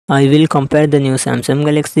I will compare the new Samsung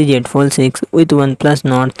Galaxy Z Fold 6 with OnePlus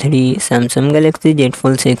Nord 3. Samsung Galaxy Z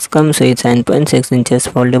Fold 6 comes with 7.6 inches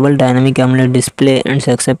foldable dynamic AMOLED display and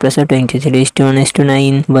success ratio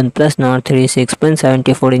 23:1:9. OnePlus Nord 3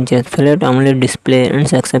 6.74 inches flat AMOLED display and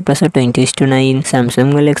success ratio 20:9.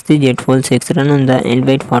 Samsung Galaxy Z Fold 6 run on the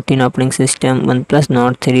Android 14 operating system. OnePlus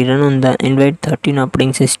Nord 3 run on the Android 13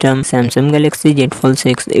 operating system. Samsung Galaxy Z Fold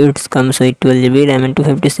 6 it comes with 12GB RAM and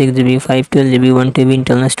 256GB 512GB 1TB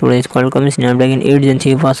internal storage. Qualcomm Snapdragon 8 Gen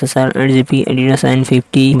 3 processor, 8GB Adreno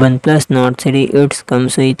 50. OnePlus Nord 3 it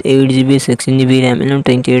comes with 8GB 16GB RAM and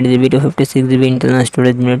 28GB 256GB internal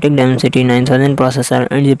storage. MediaTek Dimensity 9000 processor,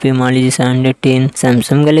 8GB Mali 710.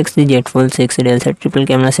 Samsung Galaxy Z Fold 6 real set triple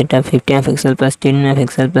camera setup 50MP plus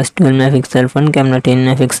 10MP plus 12MP front camera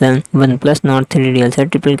 10MP. OnePlus Nord 3 real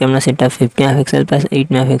set triple camera setup 50MP plus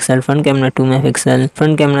 8MP front camera 2MP,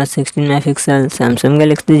 front camera 16MP. Samsung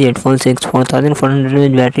Galaxy Z Fold 6 4400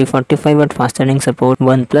 mAh battery, 45W fast charging support.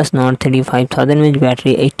 OnePlus Nord 3 5000 mAh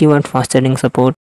battery, 80W fast charging support.